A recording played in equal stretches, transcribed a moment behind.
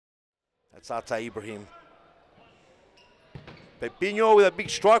That's Atay Ibrahim. Pepino with a big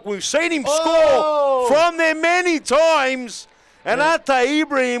strike. We've seen him score from there many times. And Atay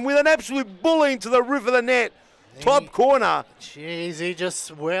Ibrahim with an absolute bully into the roof of the net. Top corner. Jeez, he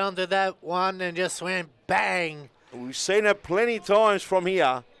just rounded that one and just went bang. We've seen it plenty of times from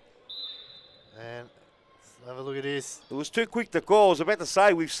here. And let's have a look at this. It was too quick to call. I was about to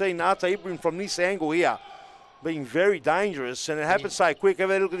say we've seen Atay Ibrahim from this angle here being very dangerous, and it happened so quick.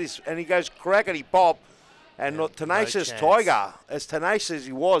 Have a look at this, and he goes crackety pop. And tenacious Tiger, as tenacious as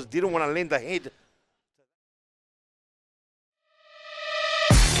he was, didn't want to lend a head